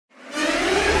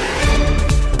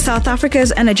South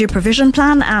Africa's energy provision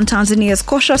plan and Tanzania's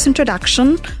cautious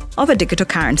introduction of a digital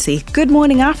currency. Good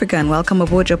morning, Africa, and welcome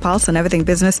aboard your pulse on everything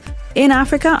business in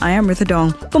Africa. I am Rutha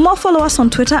Dong. For more, follow us on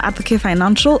Twitter at The K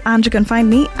Financial, and you can find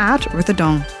me at Rutha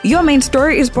Dong. Your main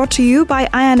story is brought to you by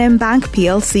I&M Bank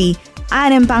PLC.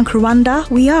 I&M Bank Rwanda,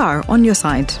 we are on your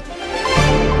side.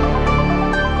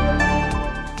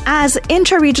 As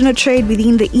intra-regional trade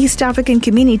within the East African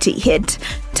community hit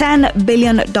 $10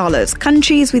 billion,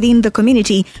 countries within the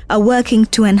community are working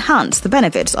to enhance the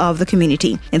benefits of the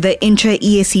community. The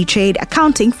intra-EAC trade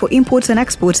accounting for imports and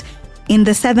exports in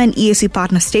the 7 EAC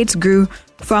partner states grew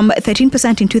from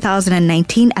 13% in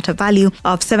 2019 at a value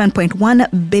of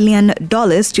 $7.1 billion to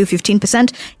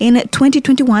 15% in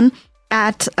 2021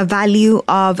 at a value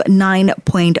of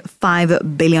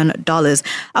 $9.5 billion.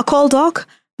 Akol Dok,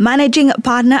 managing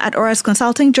partner at Oras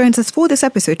Consulting, joins us for this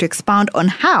episode to expound on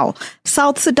how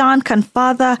South Sudan can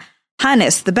further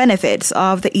harness the benefits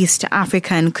of the East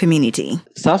African community.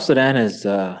 South Sudan is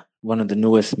one of the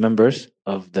newest members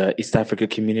of the East Africa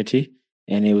community,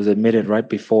 and it was admitted right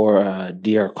before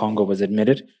DR Congo was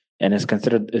admitted, and it's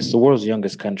the world's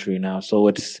youngest country now. So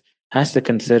it's has to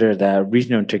consider that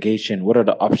regional integration. What are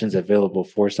the options available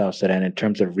for South Sudan in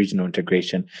terms of regional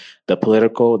integration, the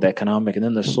political, the economic, and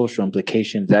then the social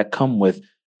implications that come with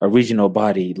a regional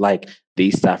body like the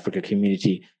East Africa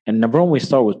community? And number one, we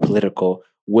start with political.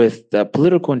 With the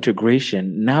political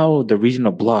integration, now the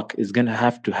regional bloc is going to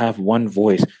have one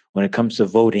voice when it comes to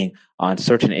voting on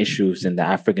certain issues in the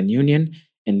African Union,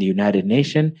 in the United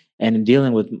Nations, and in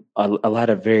dealing with a lot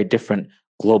of very different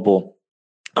global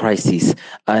crises.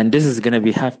 And this is going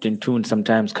to have to in tune.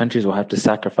 Sometimes countries will have to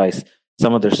sacrifice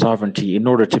some of their sovereignty in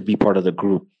order to be part of the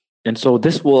group. And so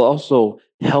this will also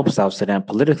help South Sudan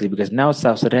politically, because now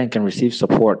South Sudan can receive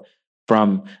support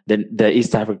from the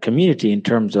East African community in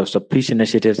terms of some peace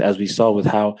initiatives, as we saw with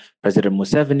how President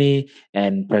Museveni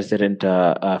and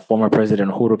former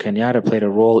President Uhuru Kenyatta played a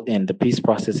role in the peace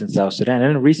process in South Sudan.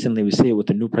 And recently we see it with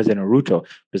the new President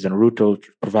Ruto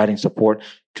providing support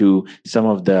to some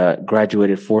of the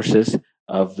graduated forces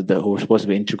who are supposed to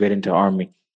be integrated into the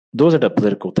army. Those are the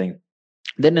political things.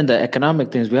 Then in the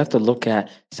economic things, we have to look at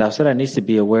South Sudan needs to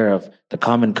be aware of the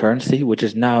common currency, which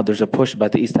is now there's a push by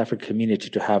the East African community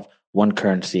to have one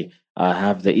currency,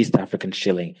 have the East African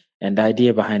shilling. And the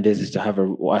idea behind this is to have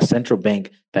a central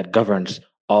bank that governs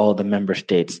all the member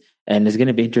states. And it's going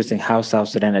to be interesting how South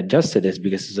Sudan adjusts to this,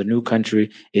 because it's a new country,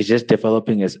 is just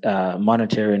developing its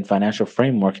monetary and financial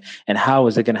framework. And how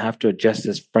is it going to have to adjust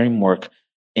this framework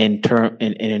and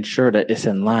ensure that it's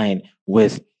in line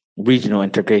with regional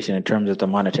integration in terms of the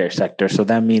monetary sector? So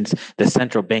that means the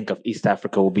Central Bank of East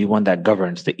Africa will be one that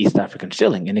governs the East African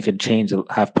shilling, and it can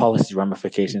have policy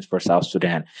ramifications for South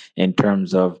Sudan in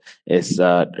terms of its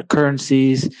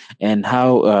currencies and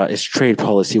how its trade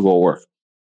policy will work.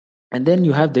 And then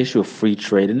you have the issue of free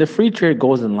trade, and the free trade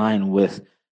goes in line with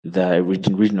the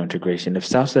regional integration. If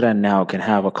South Sudan now can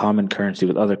have a common currency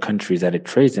with other countries that it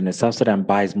trades in, and South Sudan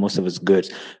buys most of its goods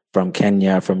from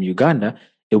Kenya, from Uganda,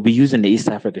 it will be using the East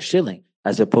Africa shilling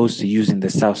as opposed to using the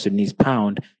South Sudanese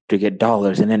pound to get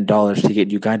dollars, and then dollars to get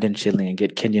Ugandan shilling and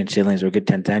get Kenyan shillings or get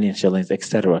Tanzanian shillings,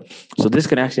 etc. So this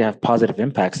can actually have positive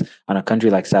impacts on a country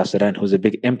like South Sudan, who's a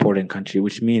big importing country,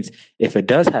 which means if it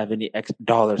does have any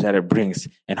dollars that it brings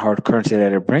and hard currency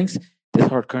that it brings, this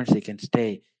hard currency can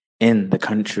stay in the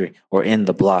country or in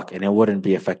the bloc, and it wouldn't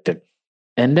be affected.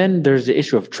 And then there's the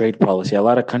issue of trade policy. A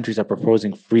lot of countries are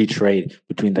proposing free trade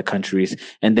between the countries.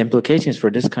 And the implications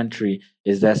for this country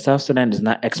is that South Sudan does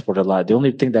not export a lot. The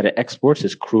only thing that it exports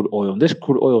is crude oil. And this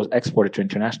crude oil is exported to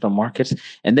international markets,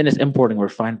 and then it's importing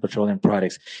refined petroleum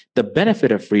products. The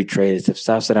benefit of free trade is if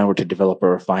South Sudan were to develop a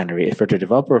refinery. If it were to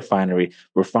develop a refinery,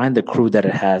 refine the crude that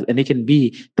it has, and it can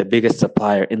be the biggest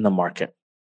supplier in the market.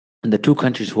 And the two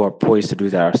countries who are poised to do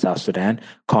that are South Sudan,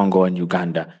 Congo, and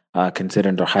Uganda,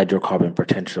 considering their hydrocarbon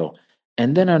potential.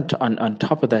 And then on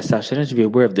top of that, South Sudan should be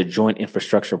aware of the joint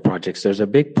infrastructure projects. There's a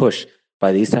big push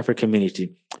by the East African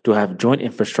community to have joint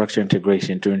infrastructure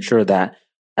integration to ensure that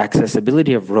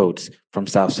accessibility of roads from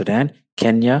South Sudan,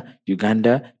 Kenya,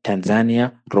 Uganda,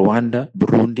 Tanzania, Rwanda,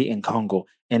 Burundi, and Congo.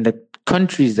 And the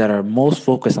countries that are most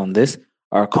focused on this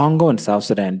are Congo and South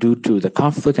Sudan, due to the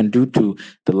conflict and due to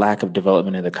the lack of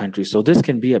development in the country. So this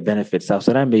can be a benefit. South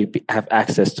Sudan may have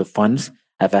access to funds,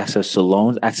 have access to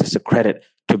loans, access to credit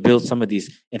to build some of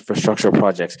these infrastructure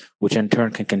projects, which in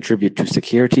turn can contribute to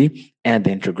security and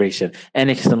the integration.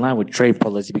 And it's in line with trade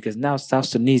policy, because now South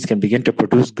Sudanese can begin to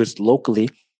produce goods locally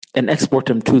and export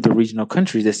them to the regional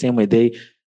countries the same way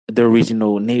their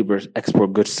regional neighbors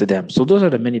export goods to them. So those are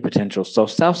the many potentials. So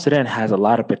South Sudan has a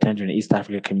lot of potential in the East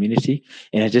Africa community,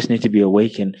 and it just needs to be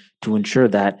awakened to ensure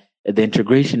that the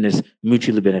integration is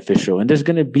mutually beneficial. And there's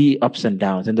going to be ups and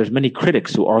downs. And there's many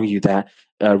critics who argue that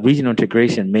regional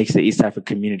integration makes the East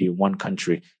African community one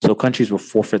country. So countries will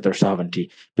forfeit their sovereignty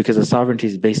because the sovereignty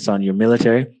is based on your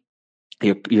military,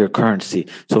 your currency.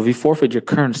 So if you forfeit your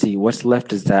currency, what's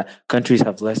left is that countries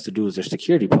have less to do with their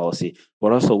security policy.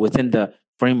 But also within the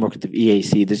framework of the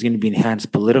EAC, there's going to be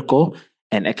enhanced political,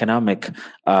 economic,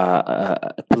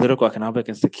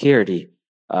 and security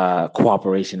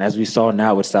cooperation, as we saw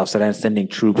now with South Sudan sending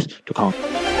troops to Congo.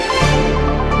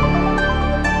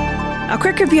 A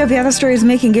quick review of the other stories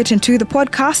making it into the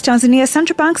podcast. Tanzania's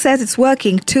central bank says it's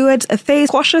working towards a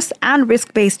phased, cautious and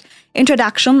risk-based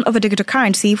introduction of a digital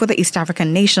currency for the East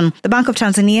African nation. The Bank of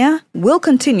Tanzania will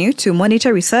continue to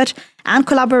monitor research and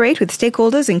collaborate with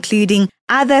stakeholders, including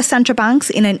other central banks,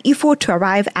 in an effort to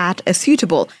arrive at a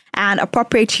suitable and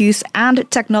appropriate use and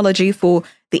technology for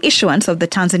the issuance of the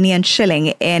Tanzanian shilling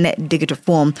in digital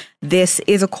form. This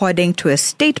is according to a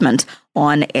statement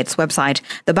on its website.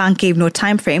 The bank gave no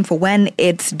time frame for when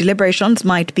its deliberations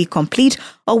might be complete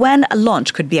or when a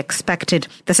launch could be expected.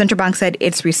 The central bank said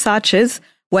its researchers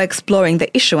were exploring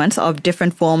the issuance of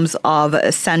different forms of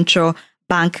central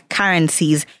bank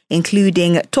currencies,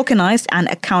 including tokenized and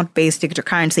account-based digital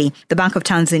currency. The Bank of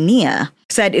Tanzania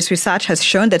said its research has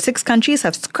shown that 6 countries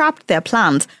have scrapped their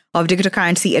plans of digital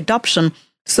currency adoption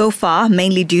so far,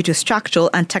 mainly due to structural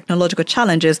and technological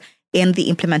challenges in the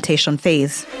implementation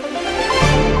phase.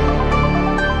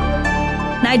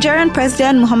 Nigerian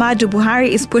President Muhammadu Buhari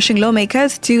is pushing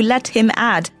lawmakers to let him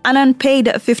add an unpaid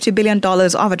 $50 billion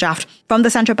overdraft from the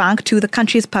central bank to the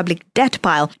country's public debt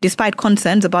pile, despite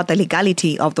concerns about the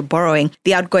legality of the borrowing.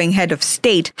 The outgoing head of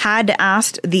state had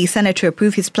asked the Senate to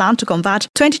approve his plan to convert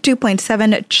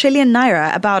 22.7 trillion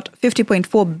naira, about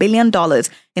 $50.4 billion,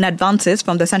 in advances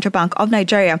from the Central Bank of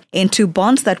Nigeria into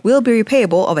bonds that will be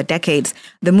repayable over decades.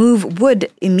 The move would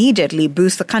immediately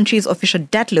boost the country's official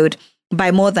debt load by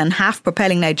more than half,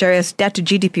 propelling Nigeria's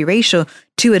debt-to-GDP ratio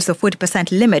towards the 40%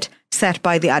 limit set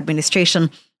by the administration.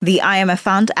 The IMF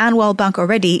Fund and World Bank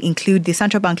already include the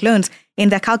central bank loans in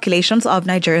their calculations of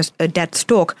Nigeria's debt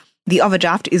stock. The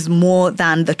overdraft is more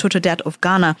than the total debt of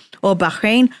Ghana or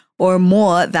Bahrain, or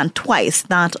more than twice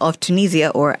that of Tunisia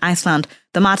or Iceland.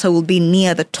 The matter will be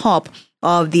near the top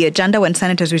of the agenda when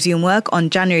senators resume work on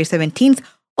January 17th,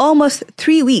 almost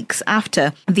 3 weeks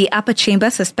after the upper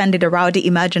chamber suspended a rowdy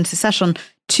emergency session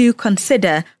to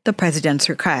consider the president's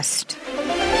request.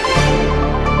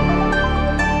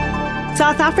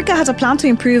 South Africa has a plan to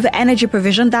improve energy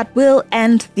provision that will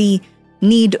end the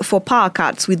need for power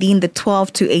cuts within the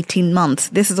 12 to 18 months.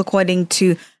 This is according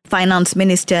to Finance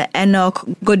Minister Enoch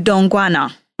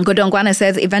Godongwana. Godongwana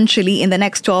says eventually in the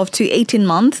next 12 to 18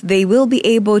 months, they will be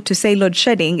able to say load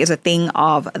shedding is a thing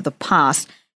of the past.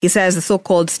 He says the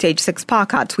so-called Stage 6 power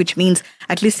cuts, which means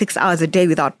at least 6 hours a day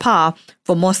without power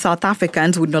for most South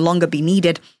Africans, would no longer be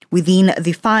needed within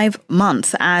the 5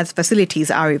 months as facilities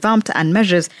are revamped and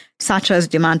measures such as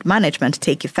demand management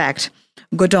take effect.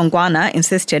 Godongwana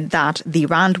insisted that the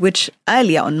rand, which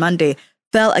earlier on Monday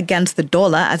fell against the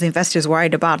dollar as investors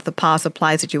worried about the power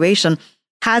supply situation,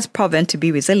 has proven to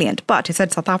be resilient. But he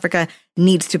said South Africa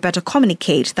needs to better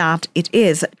communicate that it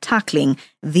is tackling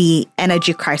the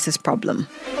energy crisis problem.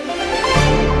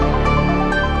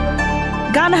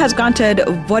 Ghana has granted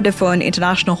Vodafone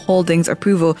International Holdings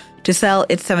approval to sell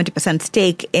its 70%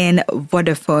 stake in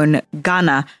Vodafone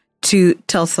Ghana to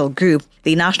Telcel Group.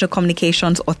 The National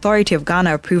Communications Authority of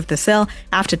Ghana approved the sale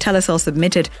after Telecel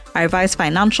submitted a revised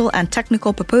financial and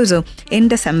technical proposal in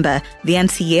December. The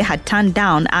NCA had turned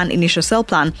down an initial sale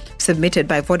plan submitted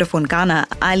by Vodafone Ghana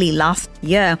early last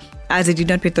year as it did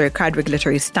not meet the required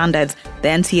regulatory standards. The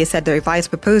NCA said the revised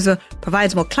proposal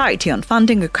provides more clarity on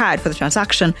funding required for the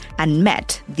transaction and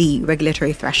met the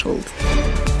regulatory threshold.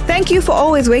 Thank you for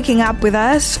always waking up with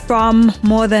us from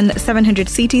more than 700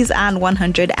 cities and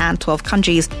 112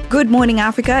 countries. Good Morning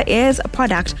Africa is a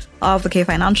product of the K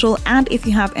Financial, and if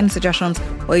you have any suggestions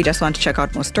or you just want to check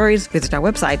out more stories, visit our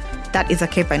website. That is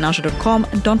at kfinancial.com,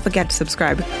 and don't forget to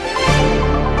subscribe.